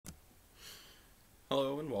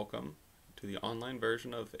Hello and welcome to the online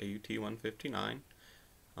version of AUT 159.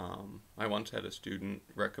 I once had a student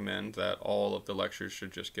recommend that all of the lectures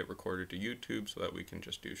should just get recorded to YouTube so that we can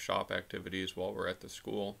just do shop activities while we're at the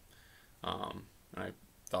school. And I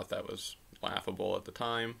thought that was laughable at the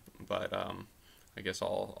time, but I guess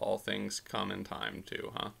all things come in time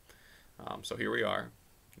too, huh? So here we are,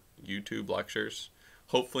 YouTube lectures.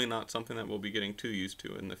 Hopefully not something that we'll be getting too used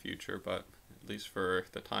to in the future, but at least for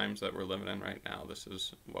the times that we're living in right now, this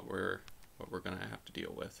is what we're gonna have to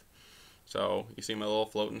deal with. So you see my little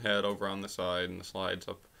floating head over on the side, and the slides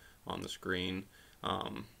up on the screen.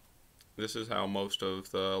 This is how most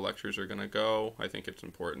of the lectures are gonna go. I think it's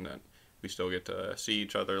important that we still get to see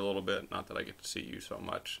each other a little bit. Not that I get to see you so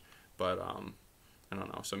much, but I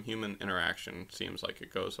don't know. Some human interaction seems like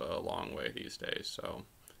it goes a long way these days. So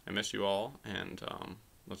I miss you all, and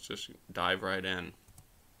let's just dive right in.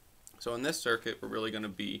 So in this circuit, we're really going to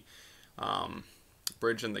be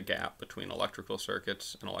bridging the gap between electrical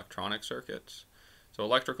circuits and electronic circuits. So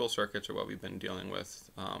electrical circuits are what we've been dealing with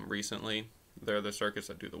recently. They're the circuits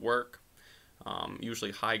that do the work, usually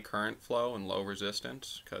high current flow and low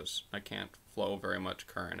resistance, because I can't flow very much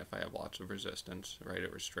current if I have lots of resistance, right?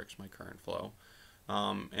 It restricts my current flow.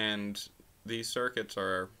 And these circuits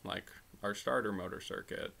are like our starter motor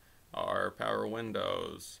circuit, our power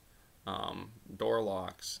windows, door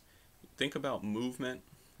locks. Think about movement.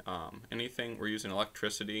 Anything, we're using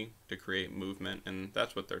electricity to create movement, and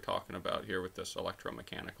that's what they're talking about here with this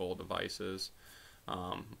electromechanical devices.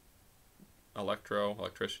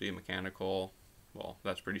 Electricity, mechanical, well,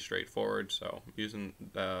 that's pretty straightforward. So using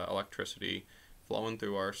the electricity flowing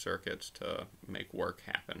through our circuits to make work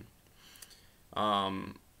happen.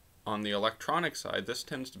 On the electronic side, this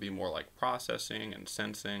tends to be more like processing and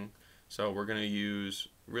sensing. So we're going to use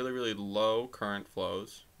really, really low current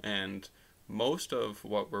flows, and most of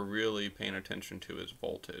what we're really paying attention to is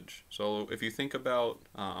voltage. So if you think about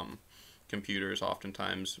computers,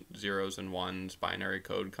 oftentimes zeros and ones, binary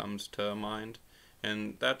code comes to mind,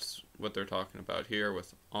 and that's what they're talking about here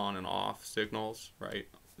with on and off signals, right?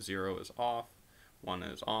 0 is off, 1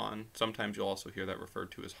 is on. Sometimes you'll also hear that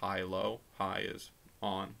referred to as high-low. High is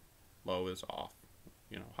on, low is off.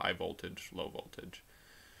 You know, high voltage, low voltage.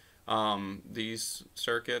 These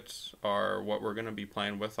circuits are what we're going to be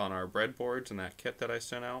playing with on our breadboards and that kit that I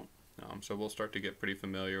sent out. So we'll start to get pretty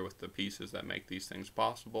familiar with the pieces that make these things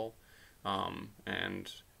possible,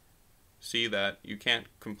 and see that you can't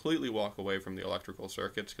completely walk away from the electrical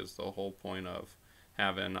circuits, because the whole point of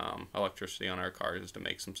having electricity on our cars is to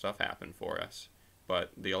make some stuff happen for us.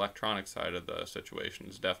 But the electronic side of the situation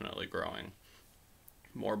is definitely growing.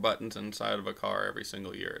 More buttons inside of a car every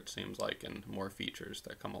single year, it seems like, and more features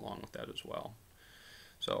that come along with that as well.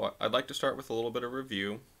 So I'd like to start with a little bit of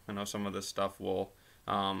review. I know some of this stuff will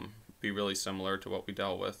be really similar to what we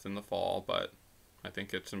dealt with in the fall, but I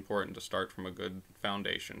think it's important to start from a good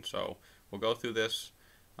foundation. So we'll go through this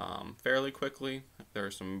fairly quickly. There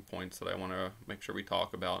are some points that I want to make sure we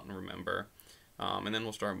talk about and remember, and then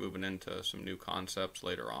we'll start moving into some new concepts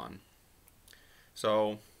later on.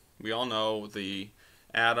 So we all know the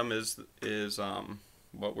atom is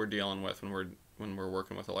what we're dealing with when we're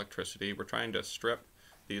working with electricity. We're trying to strip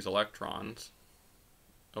these electrons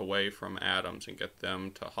away from atoms and get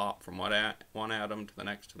them to hop from one atom to the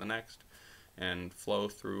next, and flow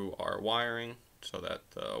through our wiring so that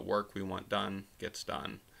the work we want done gets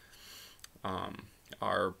done.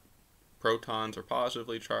 Our protons are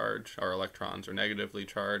positively charged, our electrons are negatively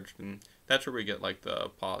charged, and that's where we get like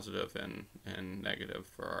the positive and negative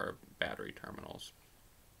for our battery terminals.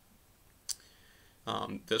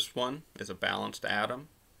 This one is a balanced atom.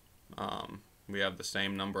 We have the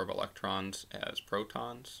same number of electrons as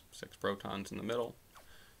protons, 6 protons in the middle,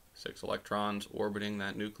 6 electrons orbiting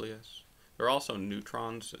that nucleus. There are also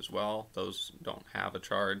neutrons as well. Those don't have a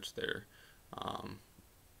charge. They're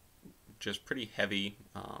just pretty heavy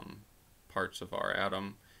parts of our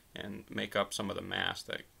atom and make up some of the mass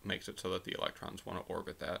that makes it so that the electrons want to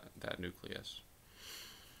orbit that nucleus.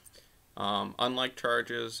 Unlike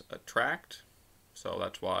charges attract, so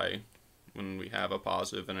that's why when we have a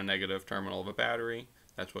positive and a negative terminal of a battery,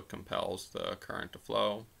 that's what compels the current to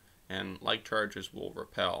flow. And like charges will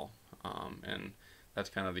repel, and that's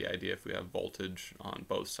kind of the idea. If we have voltage on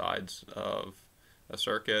both sides of a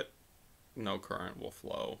circuit, no current will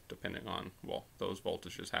flow, depending on, well, those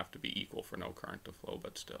voltages have to be equal for no current to flow,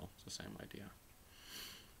 but still, it's the same idea.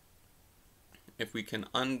 If we can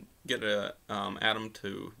get an atom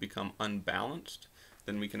to become unbalanced,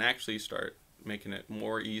 then we can actually start making it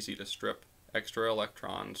more easy to strip extra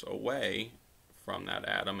electrons away from that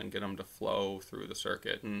atom and get them to flow through the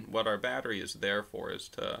circuit. And what our battery is there for is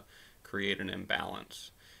to create an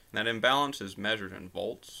imbalance. And that imbalance is measured in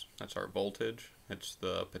volts. That's our voltage. It's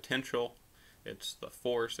the potential, it's the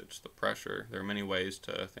force, it's the pressure. There are many ways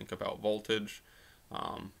to think about voltage,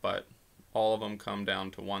 but all of them come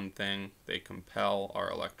down to one thing. They compel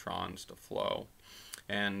our electrons to flow.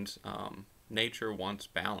 And nature wants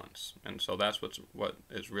balance. And so that's what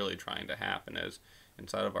is really trying to happen is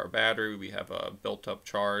inside of our battery we have a built up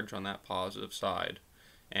charge on that positive side.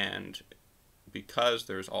 And because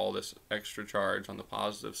there's all this extra charge on the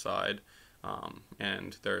positive side,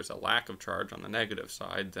 and there's a lack of charge on the negative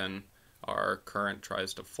side, then our current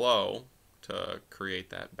tries to flow to create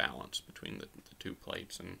that balance between the two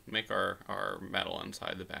plates and make our metal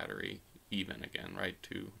inside the battery even again, right?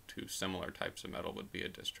 Two similar types of metal would be a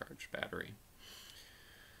discharged battery.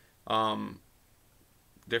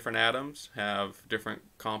 Different atoms have different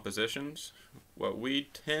compositions. What we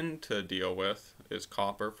tend to deal with is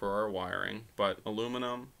copper for our wiring, but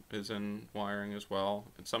aluminum is in wiring as well,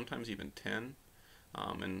 and sometimes even tin.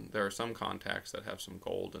 And there are some contacts that have some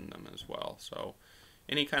gold in them as well. So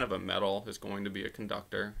any kind of a metal is going to be a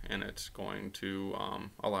conductor, and it's going to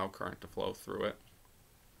allow current to flow through it.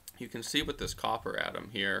 You can see with this copper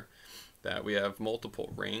atom here that we have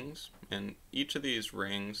multiple rings, and each of these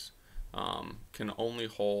rings can only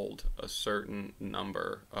hold a certain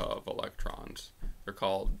number of electrons. They're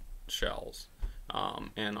called shells.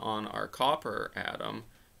 And on our copper atom,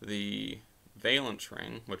 the valence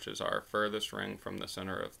ring, which is our furthest ring from the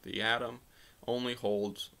center of the atom, only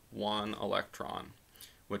holds one electron,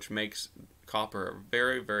 which makes copper a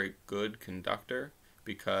very, very good conductor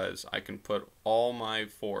because I can put all my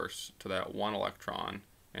force to that one electron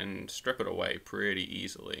and strip it away pretty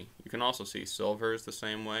easily. You can also see silver is the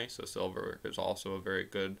same way, so silver is also a very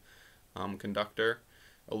good conductor.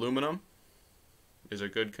 Aluminum is a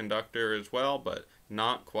good conductor as well, but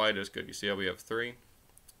not quite as good. You see how we have 3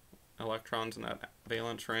 electrons in that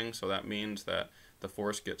valence ring, so that means that the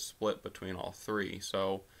force gets split between all 3.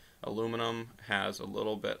 So aluminum has a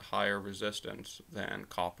little bit higher resistance than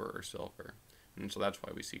copper or silver. And so that's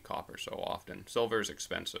why we see copper so often. Silver is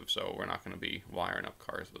expensive, so we're not going to be wiring up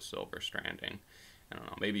cars with silver stranding. I don't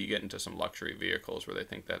know, maybe you get into some luxury vehicles where they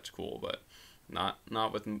think that's cool, but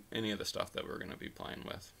not with any of the stuff that we're going to be playing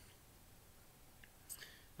with.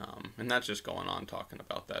 And that's just going on talking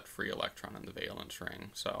about that free electron in the valence ring.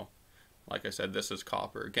 So, like I said, this is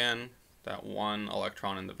copper again. That one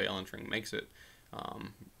electron in the valence ring makes it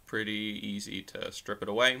pretty easy to strip it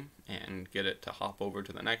away and get it to hop over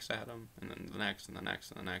to the next atom, and then the next, and the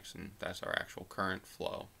next, and the next, and that's our actual current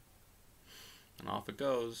flow. And off it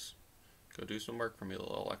goes. Go do some work for me,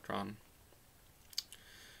 little electron.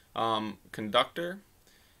 Conductor.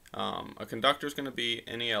 A conductor is going to be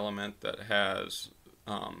any element that has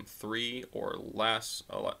 3 or less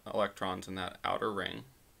electrons in that outer ring.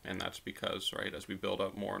 And that's because, right, as we build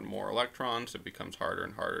up more and more electrons, it becomes harder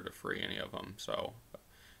and harder to free any of them. So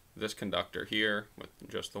this conductor here, with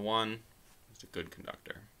just the one, is a good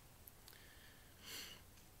conductor.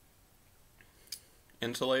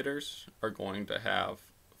 Insulators are going to have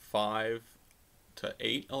 5 to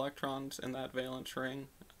 8 electrons in that valence ring.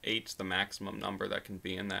 8's the maximum number that can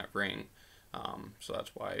be in that ring. So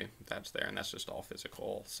that's why that's there, and that's just all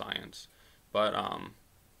physical science. But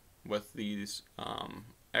with these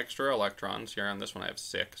extra electrons, here on this one I have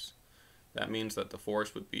 6. That means that the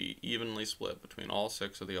force would be evenly split between all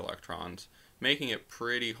 6 of the electrons, making it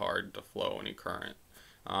pretty hard to flow any current.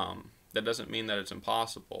 That doesn't mean that it's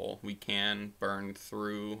impossible. We can burn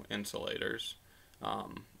through insulators,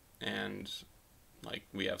 and like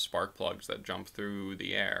we have spark plugs that jump through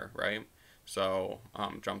the air, right? So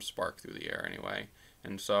jump spark through the air anyway.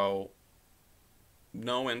 And so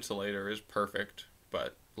no insulator is perfect,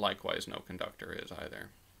 but likewise no conductor is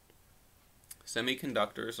either.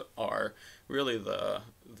 Semiconductors are really the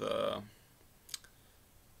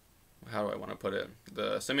how do I want to put it?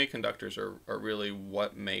 The semiconductors are really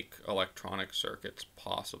what make electronic circuits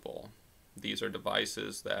possible. These are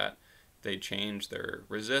devices that they change their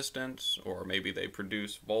resistance, or maybe they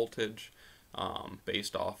produce voltage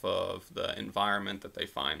based off of the environment that they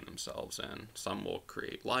find themselves in. Some will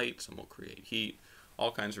create light, some will create heat,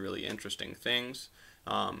 all kinds of really interesting things.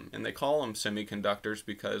 And they call them semiconductors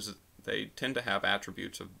because they tend to have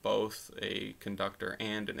attributes of both a conductor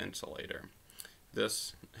and an insulator.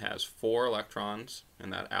 This has 4 electrons in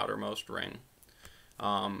that outermost ring,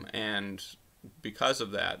 and because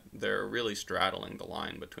of that, they're really straddling the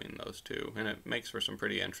line between those two, and it makes for some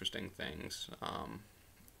pretty interesting things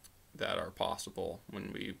that are possible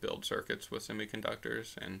when we build circuits with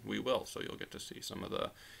semiconductors, and we will, so you'll get to see some of the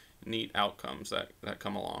neat outcomes that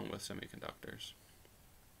come along with semiconductors.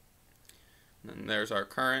 And then there's our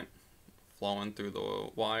current. flowing through the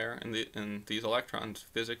wire, and these electrons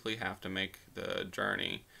physically have to make the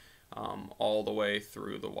journey all the way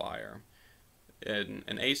through the wire. In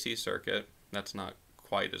an AC circuit, that's not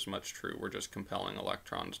quite as much true. We're just compelling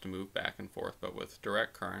electrons to move back and forth, but with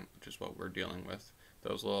direct current, which is what we're dealing with,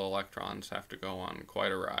 those little electrons have to go on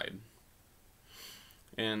quite a ride.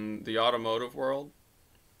 In the automotive world,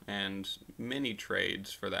 and many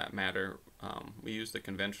trades for that matter, we use the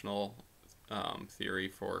conventional theory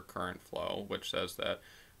for current flow, which says that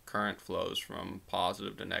current flows from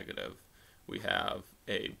positive to negative. We have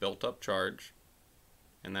a built-up charge,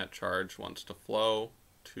 and that charge wants to flow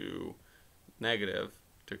to negative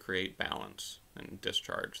to create balance and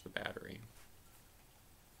discharge the battery.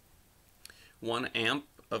 1 amp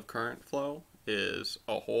of current flow is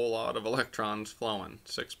a whole lot of electrons flowing.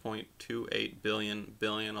 6.28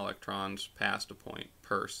 billion electrons past a point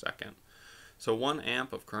per second. So 1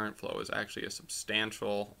 amp of current flow is actually a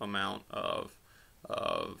substantial amount of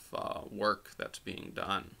work that's being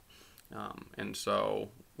done. And so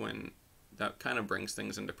when that kind of brings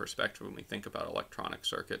things into perspective when we think about electronic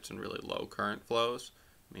circuits and really low current flows.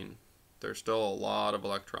 I mean, there's still a lot of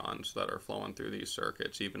electrons that are flowing through these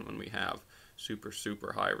circuits even when we have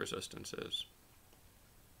super high resistances.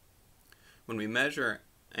 When we measure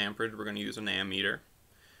amperage, we're going to use an ammeter,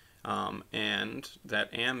 and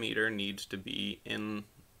that ammeter needs to be in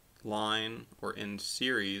line or in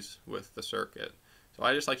series with the circuit. So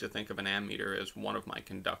I just like to think of an ammeter as one of my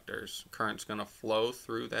conductors. Current's going to flow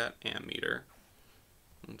through that ammeter,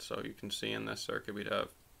 and so you can see in this circuit we'd have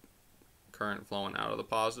current flowing out of the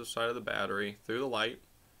positive side of the battery through the light.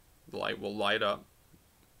 The light will light up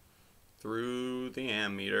through the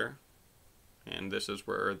ammeter, and this is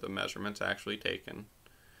where the measurement's actually taken,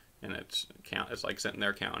 and it's like sitting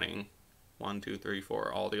there counting 1, 2, 3,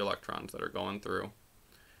 4, all the electrons that are going through,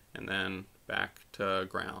 and then back to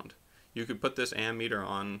ground. You could put this ammeter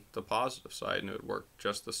on the positive side and it would work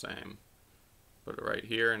just the same. Put it right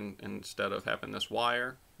here, and instead of having this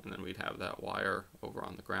wire, and then we'd have that wire over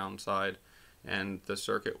on the ground side, and the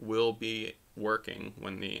circuit will be working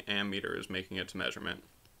when the ammeter is making its measurement.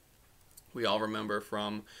 We all remember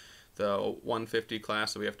from the 150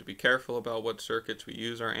 class that we have to be careful about what circuits we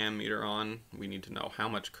use our ammeter on. We need to know how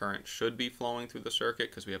much current should be flowing through the circuit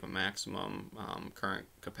because we have a maximum current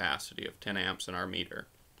capacity of 10 amps in our meter.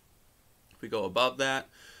 If we go above that,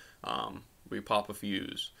 we pop a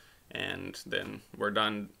fuse, and then we're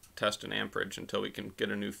done testing amperage until we can get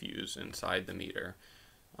a new fuse inside the meter.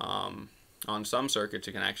 On some circuits,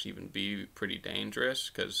 it can actually even be pretty dangerous,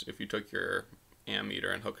 because if you took your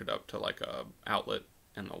ammeter and hook it up to like a outlet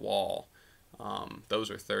in the wall, those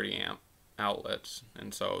are 30 amp outlets,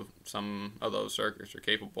 and so some of those circuits are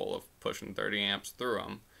capable of pushing 30 amps through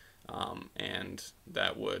them, and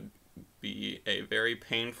that would be a very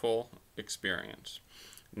painful experience.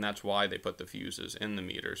 And that's why they put the fuses in the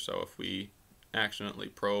meter. So if we accidentally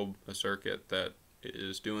probe a circuit that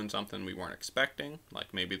is doing something we weren't expecting,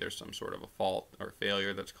 like maybe there's some sort of a fault or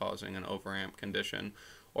failure that's causing an overamp condition,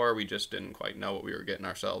 or we just didn't quite know what we were getting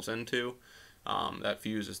ourselves into, that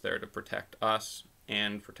fuse is there to protect us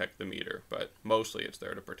and protect the meter, but mostly it's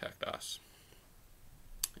there to protect us.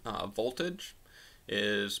 Voltage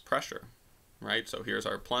is pressure, right? So here's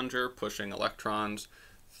our plunger pushing electrons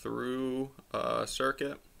through a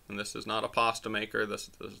circuit, and this is not a pasta maker, this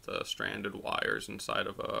is the stranded wires inside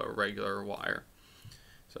of a regular wire.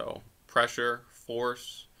 So pressure,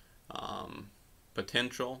 force,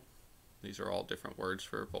 potential, these are all different words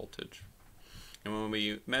for voltage. And when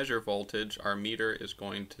we measure voltage, our meter is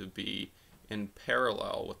going to be in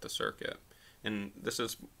parallel with the circuit. And this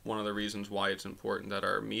is one of the reasons why it's important that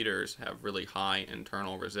our meters have really high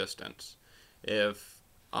internal resistance. If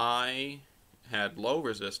I had low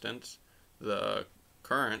resistance, the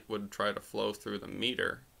current would try to flow through the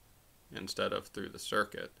meter instead of through the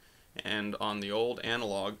circuit. And on the old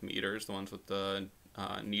analog meters, the ones with the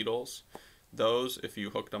needles, those, if you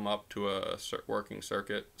hooked them up to a working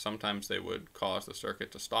circuit, sometimes they would cause the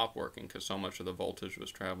circuit to stop working because so much of the voltage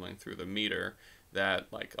was traveling through the meter that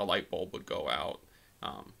like a light bulb would go out,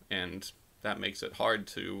 and that makes it hard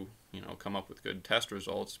to come up with good test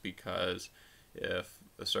results, because if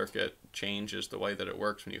the circuit changes the way that it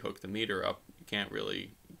works when you hook the meter up, you can't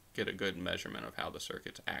really get a good measurement of how the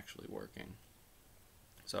circuit's actually working.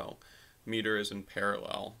 So meter is in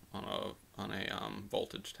parallel on a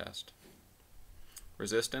voltage test.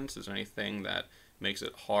 Resistance is anything that makes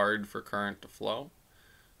it hard for current to flow.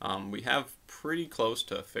 We have pretty close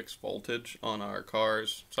to fixed voltage on our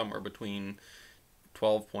cars, somewhere between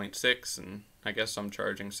 12.6, and I guess some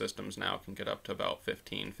charging systems now can get up to about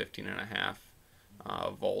 15 and a half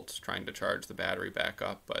volts trying to charge the battery back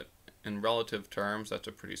up, but in relative terms, that's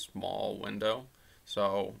a pretty small window.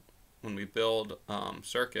 So when we build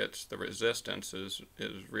circuits, the resistance is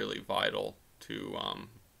really vital to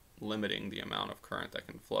limiting the amount of current that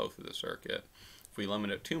can flow through the circuit. If we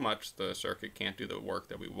limit it too much, the circuit can't do the work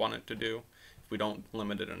that we want it to do. If we don't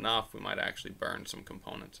limit it enough, we might actually burn some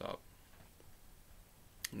components up.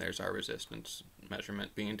 And there's our resistance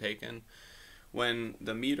measurement being taken. When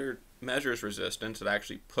the meter measures resistance, it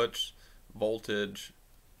actually puts voltage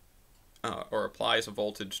or applies a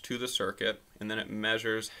voltage to the circuit, and then it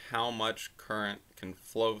measures how much current can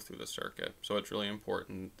flow through the circuit. So it's really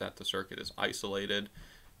important that the circuit is isolated.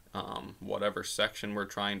 Whatever section we're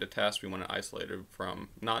trying to test, we want it isolated from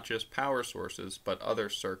not just power sources, but other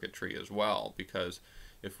circuitry as well, because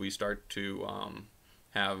if we start to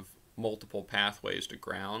have multiple pathways to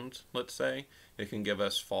ground, let's say, it can give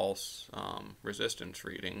us false resistance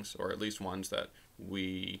readings, or at least ones that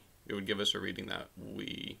it would give us a reading that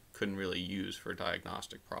we couldn't really use for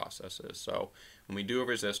diagnostic processes. So when we do a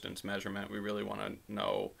resistance measurement, we really want to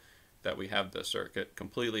know that we have the circuit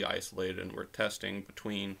completely isolated and we're testing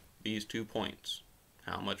between these 2 points.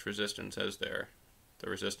 How much resistance is there? The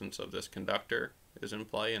resistance of this conductor is in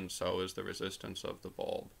play, and so is the resistance of the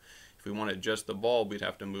bulb. If we wanted just the bulb, we'd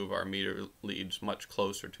have to move our meter leads much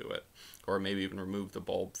closer to it, or maybe even remove the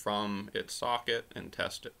bulb from its socket and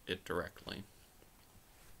test it directly.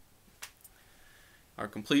 Our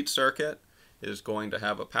complete circuit is going to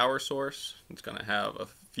have a power source, it's going to have a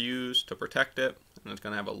fuse to protect it, and it's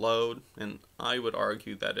going to have a load. And I would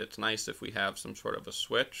argue that it's nice if we have some sort of a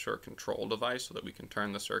switch or control device so that we can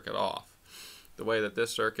turn the circuit off. The way that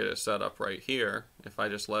this circuit is set up right here, if I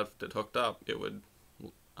just left it hooked up, it would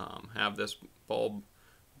have this bulb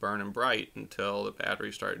burning bright until the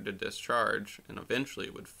battery started to discharge, and eventually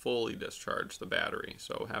it would fully discharge the battery.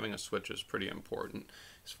 So having a switch is pretty important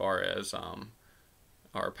as far as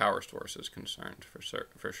our power source is concerned,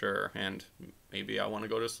 for sure. And maybe I want to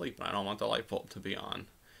go to sleep and I don't want the light bulb to be on.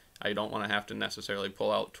 I don't want to have to necessarily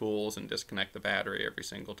pull out tools and disconnect the battery every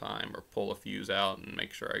single time, or pull a fuse out and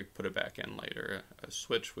make sure I put it back in later. A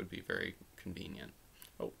switch would be very convenient.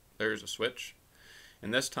 Oh, there's a switch.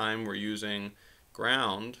 And this time we're using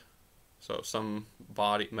ground, so some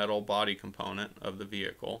metal body component of the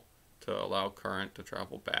vehicle, to allow current to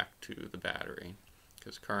travel back to the battery,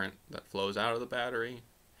 because current that flows out of the battery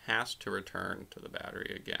has to return to the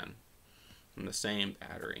battery again from the same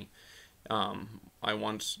battery. I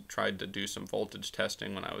once tried to do some voltage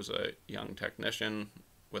testing when I was a young technician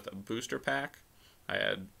with a booster pack.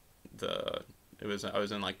 I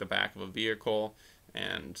was in like the back of a vehicle,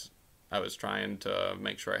 and I was trying to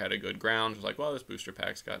make sure I had a good ground. I was like, well, this booster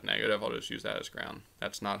pack's got negative, I'll just use that as ground.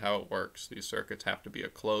 That's not how it works. These circuits have to be a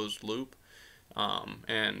closed loop,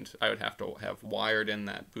 and I would have to have wired in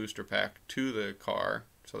that booster pack to the car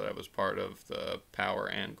so that it was part of the power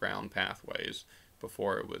and ground pathways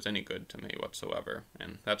before it was any good to me whatsoever.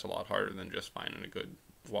 And that's a lot harder than just finding a good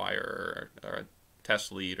wire or a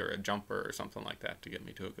test lead or a jumper or something like that to get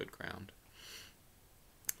me to a good ground.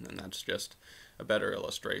 And that's just a better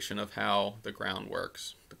illustration of how the ground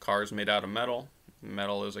works. The car is made out of metal.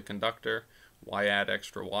 Metal is a conductor. Why add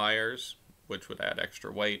extra wires, which would add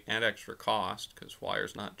extra weight and extra cost, because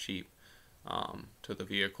wire's not cheap, to the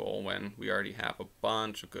vehicle when we already have a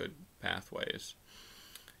bunch of good pathways.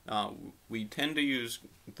 We tend to use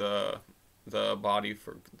the body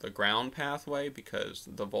for the ground pathway because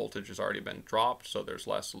the voltage has already been dropped, so there's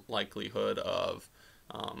less likelihood of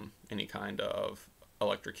any kind of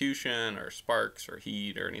electrocution or sparks or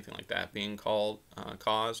heat or anything like that being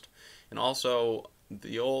caused. And also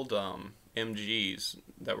the old MGs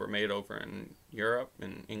that were made over in Europe,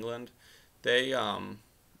 in England, they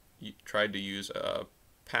tried to use a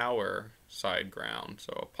power side ground,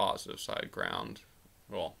 so a positive side ground.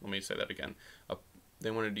 Well, let me say that again.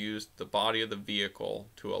 They wanted to use the body of the vehicle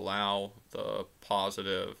to allow the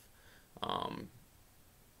positive,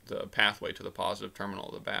 the pathway to the positive terminal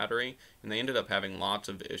of the battery, and they ended up having lots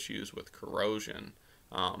of issues with corrosion.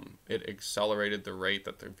 It accelerated the rate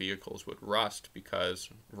that their vehicles would rust, because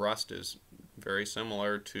rust is very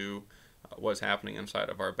similar to what's happening inside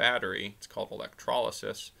of our battery. It's called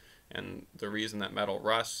electrolysis, and the reason that metal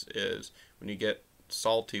rusts is when you get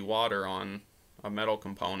salty water on a metal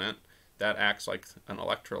component, that acts like an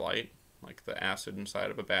electrolyte, like the acid inside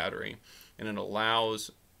of a battery, and it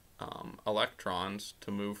allows electrons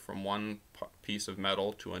to move from one piece of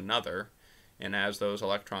metal to another. And as those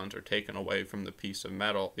electrons are taken away from the piece of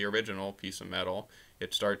metal, the original piece of metal,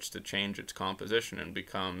 it starts to change its composition and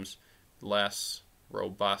becomes less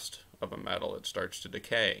robust of a metal. It starts to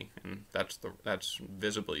decay, and that's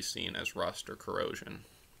visibly seen as rust or corrosion.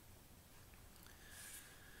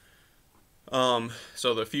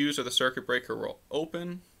 So the fuse or the circuit breaker will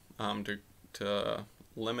open to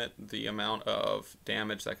limit the amount of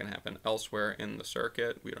damage that can happen elsewhere in the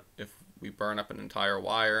circuit. If we burn up an entire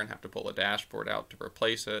wire and have to pull a dashboard out to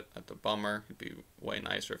replace it, that's a bummer. It'd be way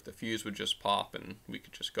nicer if the fuse would just pop and we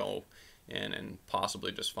could just go in and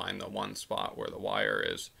possibly just find the one spot where the wire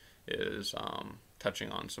is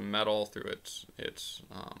touching on some metal through its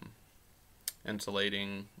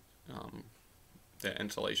insulating the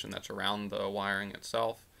insulation that's around the wiring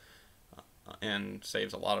itself, and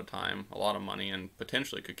saves a lot of time, a lot of money, and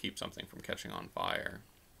potentially could keep something from catching on fire.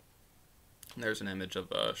 And there's an image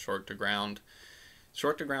of a short to ground.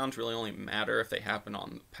 Short to grounds really only matter if they happen on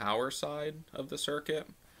the power side of the circuit.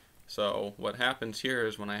 So what happens here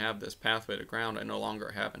is when I have this pathway to ground, I no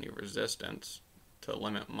longer have any resistance to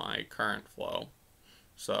limit my current flow.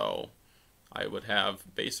 So I would have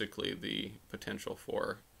basically the potential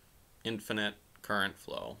for infinite current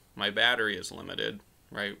flow. My battery is limited,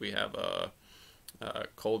 right? We have a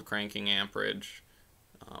cold cranking amperage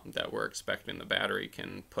that we're expecting the battery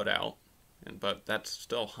can put out, but that's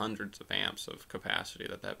still hundreds of amps of capacity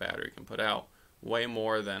that battery can put out, way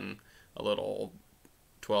more than a little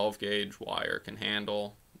 12 gauge wire can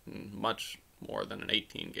handle, and much more than an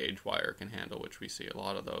 18 gauge wire can handle, which we see a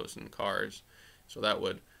lot of those in cars. So that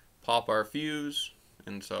would pop our fuse,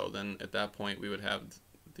 and so then at that point we would have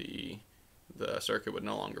the circuit would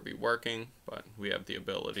no longer be working, but we have the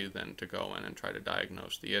ability then to go in and try to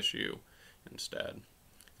diagnose the issue instead.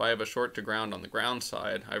 If I have a short to ground on the ground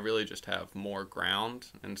side, I really just have more ground,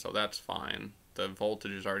 and so that's fine. The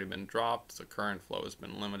voltage has already been dropped, the current flow has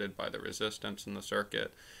been limited by the resistance in the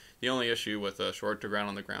circuit. The only issue with a short to ground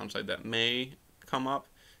on the ground side that may come up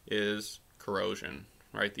is corrosion,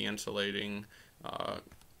 right? The insulating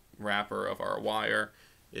wrapper of our wire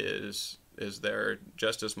is there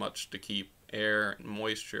just as much to keep air and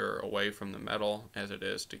moisture away from the metal as it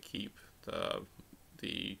is to keep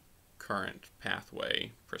the current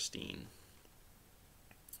pathway pristine.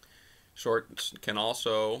 Shorts can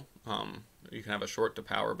also, you can have a short to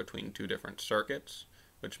power between two different circuits,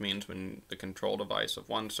 which means when the control device of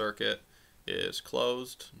one circuit is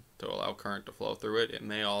closed to allow current to flow through it, it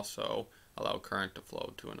may also allow current to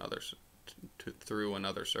flow to through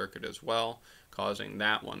another circuit as well, causing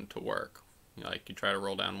that one to work. Like you try to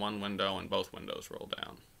roll down one window and both windows roll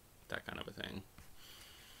down, that kind of a thing.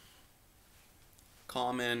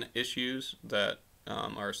 Common issues that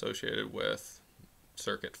are associated with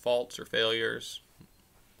circuit faults or failures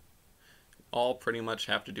all pretty much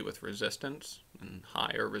have to do with resistance, and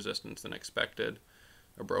higher resistance than expected,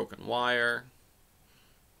 a broken wire,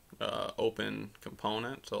 open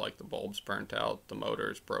component, so like the bulb's burnt out, the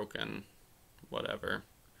motor's broken, whatever.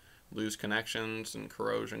 Loose connections and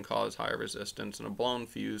corrosion cause high resistance, and a blown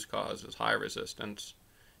fuse causes high resistance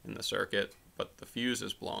in the circuit, but the fuse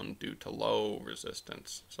is blown due to low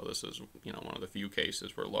resistance. So this is, one of the few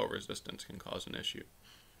cases where low resistance can cause an issue.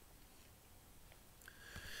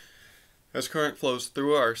 As current flows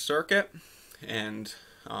through our circuit and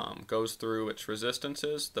goes through its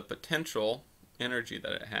resistances, the potential energy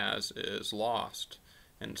that it has is lost.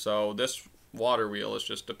 And so this water wheel is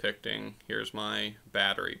just depicting, here's my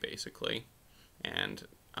battery basically, and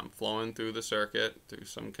I'm flowing through the circuit through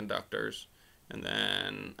some conductors, and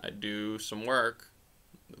then I do some work,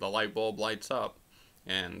 the light bulb lights up,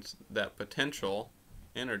 and that potential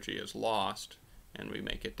energy is lost, and we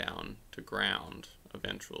make it down to ground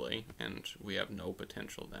eventually, and we have no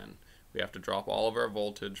potential then. We have to drop all of our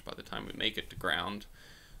voltage by the time we make it to ground,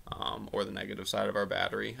 or the negative side of our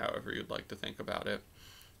battery, however you'd like to think about it.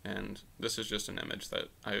 And this is just an image that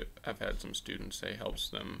I've had some students say helps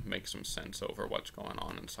them make some sense over what's going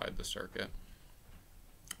on inside the circuit.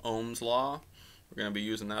 Ohm's law, we're going to be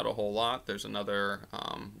using that a whole lot. There's another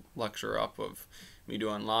lecture up of me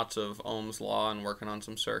doing lots of Ohm's law and working on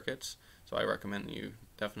some circuits, so I recommend you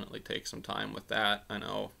definitely take some time with that. I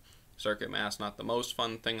know circuit math's not the most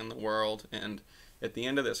fun thing in the world, and at the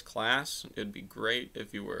end of this class, it'd be great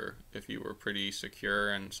if you were pretty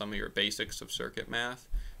secure in some of your basics of circuit math.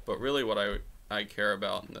 But really what I care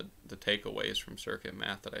about, and the takeaways from circuit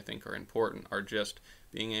math that I think are important, are just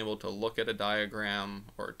being able to look at a diagram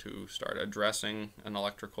or to start addressing an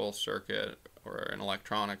electrical circuit or an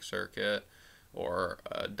electronic circuit or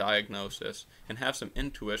a diagnosis and have some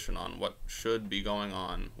intuition on what should be going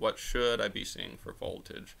on. What should I be seeing for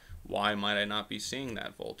voltage? Why might I not be seeing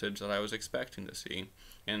that voltage that I was expecting to see?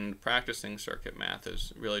 And practicing circuit math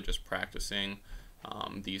is really just practicing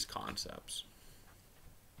these concepts.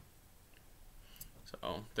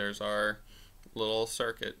 So there's our little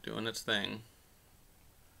circuit doing its thing.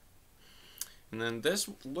 And then this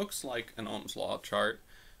looks like an Ohm's law chart,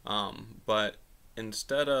 But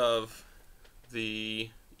instead of the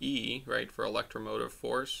E, right, for electromotive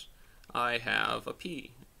force, I have a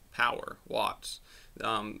P, power, watts.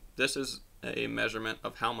 This is a measurement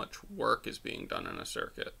of how much work is being done in a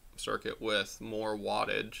circuit. Circuit with more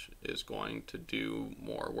wattage is going to do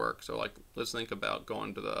more work. So like, let's think about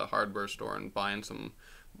going to the hardware store and buying some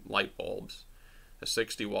light bulbs. A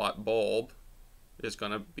 60-watt bulb is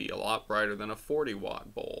going to be a lot brighter than a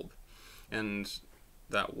 40-watt bulb. And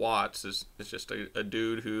that watts is just a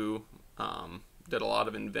dude who did a lot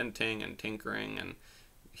of inventing and tinkering, and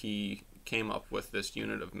he came up with this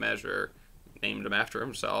unit of measure, named him after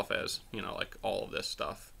himself, as, you know, like all of this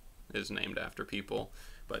stuff is named after people,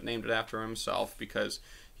 but named it after himself because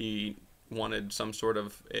he wanted some sort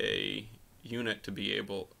of a unit to be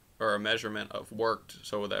able, or a measurement of work,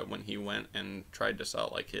 so that when he went and tried to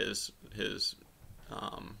sell like his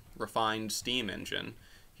refined steam engine,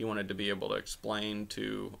 he wanted to be able to explain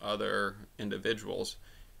to other individuals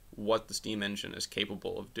what the steam engine is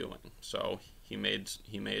capable of doing. So he made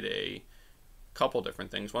a couple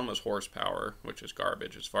different things. One was horsepower, which is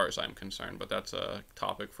garbage as far as I'm concerned, but that's a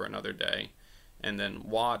topic for another day. And then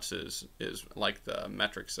watts is like the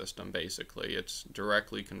metric system, basically. It's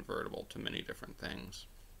directly convertible to many different things.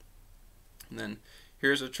 And then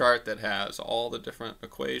here's a chart that has all the different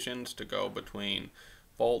equations to go between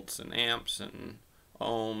volts and amps and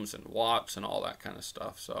ohms and watts and all that kind of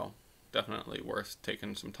stuff. So definitely worth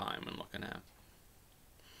taking some time and looking at.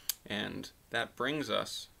 And that brings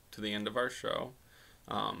us to the end of our show.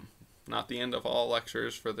 Not the end of all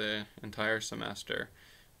lectures for the entire semester,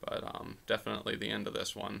 but definitely the end of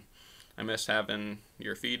this one. I miss having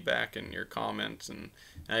your feedback and your comments, and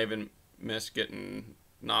I even miss getting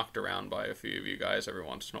knocked around by a few of you guys every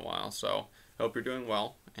once in a while. So I hope you're doing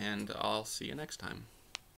well, and I'll see you next time.